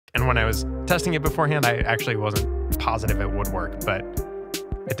And when I was testing it beforehand, I actually wasn't positive it would work, but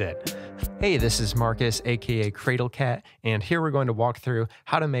it did. Hey, this is Marcus, aka Cradle Cat, and here we're going to walk through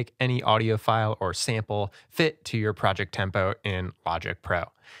how to make any audio file or sample fit to your project tempo in Logic Pro.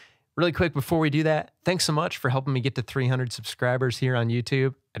 Really quick before we do that, thanks so much for helping me get to 300 subscribers here on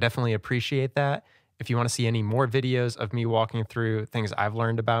YouTube. I definitely appreciate that. If you want to see any more videos of me walking through things I've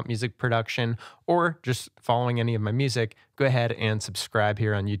learned about music production or just following any of my music, go ahead and subscribe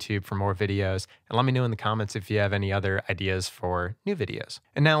here on YouTube for more videos. And let me know in the comments if you have any other ideas for new videos.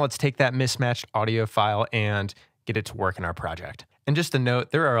 And now let's take that mismatched audio file and get it to work in our project. And just a note,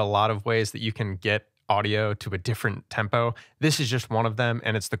 there are a lot of ways that you can get audio to a different tempo. This is just one of them,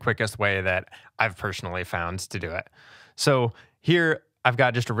 and it's the quickest way that I've personally found to do it. So here, I've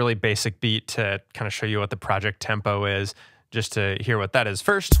got just a really basic beat to kind of show you what the project tempo is, just to hear what that is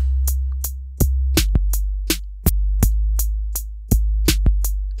first.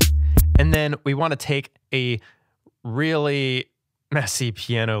 And then we want to take a really messy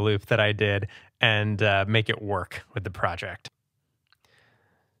piano loop that I did and make it work with the project.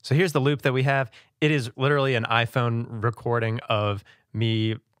 So here's the loop that we have. It is literally an iPhone recording of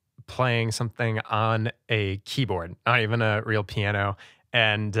me playing something on a keyboard, not even a real piano.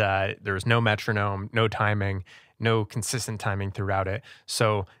 And there was no metronome, no timing, no consistent timing throughout it.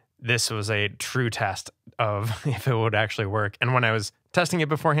 So this was a true test of if it would actually work. And when I was testing it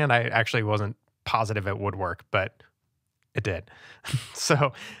beforehand, I actually wasn't positive it would work, but it did.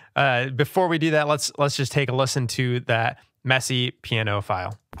 So before we do that, let's just take a listen to that messy piano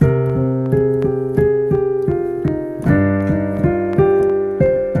file.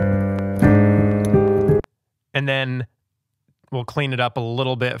 And then we'll clean it up a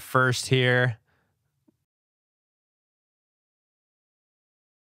little bit first here.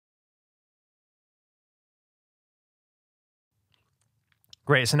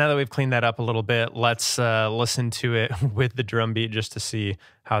 Great, so now that we've cleaned that up a little bit, let's listen to it with the drum beat just to see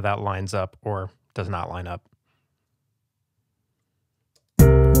how that lines up or does not line up.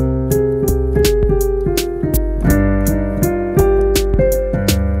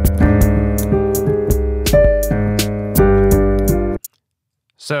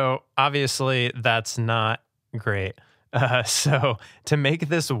 So obviously that's not great. So to make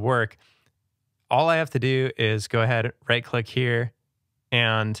this work, all I have to do is go ahead, right click here,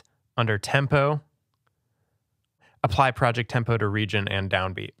 and under tempo, apply project tempo to region and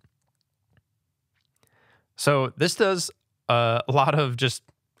downbeat. So this does a lot of just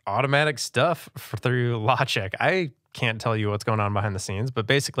automatic stuff through Logic. I can't tell you what's going on behind the scenes, but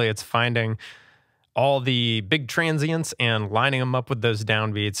basically it's finding all the big transients and lining them up with those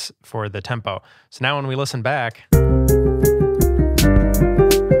downbeats for the tempo. So now when we listen back,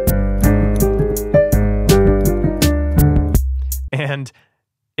 and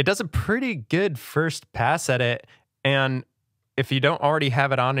it does a pretty good first pass at it. And if you don't already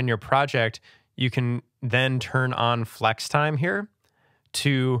have it on in your project, you can then turn on flex time here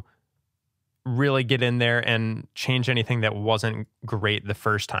to really get in there and change anything that wasn't great the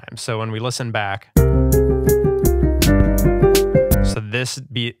first time. So when we listen back, so this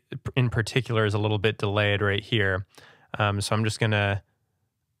beat in particular is a little bit delayed right here. So I'm just gonna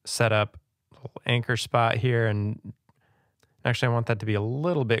set up a little anchor spot here, and actually I want that to be a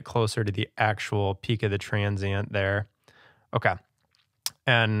little bit closer to the actual peak of the transient there. Okay,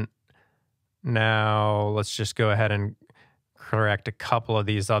 and now let's just go ahead and correct a couple of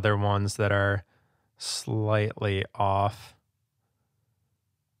these other ones that are slightly off,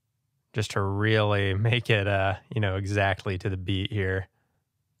 just to really make it, you know, exactly to the beat here.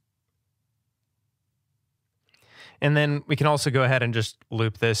 And then we can also go ahead and just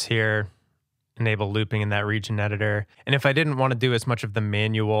loop this here, enable looping in that region editor. And if I didn't want to do as much of the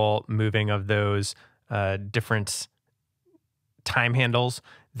manual moving of those different time handles,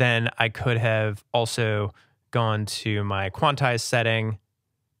 then I could have also gone to my quantize setting,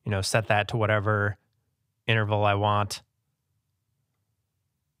 you know, set that to whatever interval I want,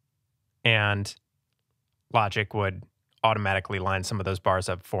 and Logic would automatically line some of those bars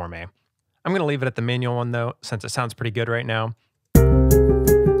up for me. I'm going to leave it at the manual one though, since it sounds pretty good right now.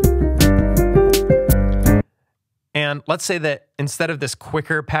 And let's say that instead of this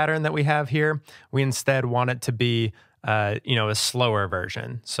quicker pattern that we have here, we instead want it to be, you know, a slower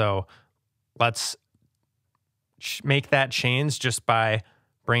version. So let's make that change just by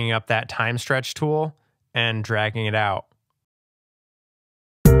bringing up that time stretch tool and dragging it out.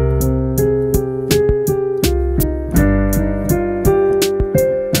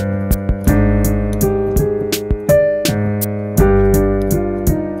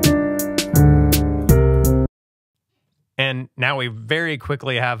 And now we very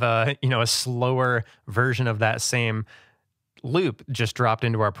quickly have a, a slower version of that same loop just dropped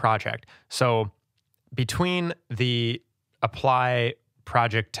into our project. So between the apply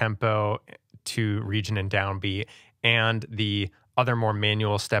project tempo to region and downbeat and the other more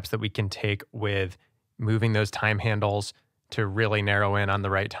manual steps that we can take with moving those time handles to really narrow in on the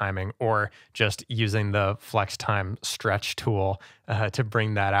right timing, or just using the flex time stretch tool to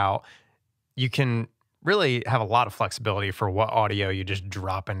bring that out, you can really have a lot of flexibility for what audio you just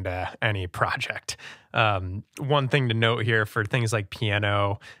drop into any project. One thing to note here for things like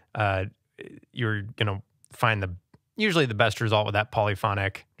piano, you're going to find usually the best result with that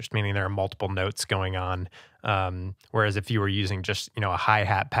polyphonic, just meaning there are multiple notes going on. Whereas if you were using just, a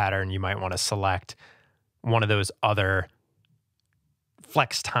hi-hat pattern, you might want to select one of those other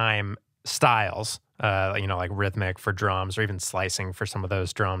flex time styles, like rhythmic for drums, or even slicing for some of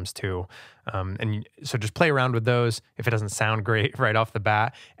those drums too. And so just play around with those if it doesn't sound great right off the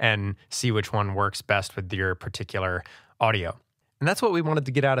bat, and see which one works best with your particular audio. And that's what we wanted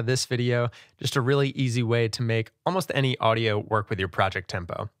to get out of this video, just a really easy way to make almost any audio work with your project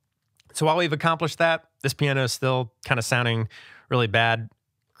tempo. So while we've accomplished that, this piano is still kind of sounding really bad.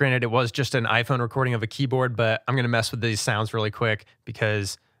 Granted, it was just an iPhone recording of a keyboard, but I'm going to mess with these sounds really quick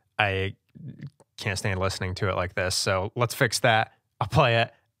because I can't stand listening to it like this. So let's fix that. I'll play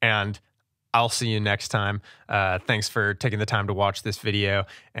it, and I'll see you next time. Thanks for taking the time to watch this video.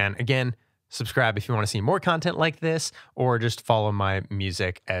 And again, subscribe if you want to see more content like this, or just follow my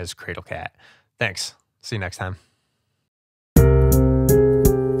music as Cradle Cat. Thanks. See you next time.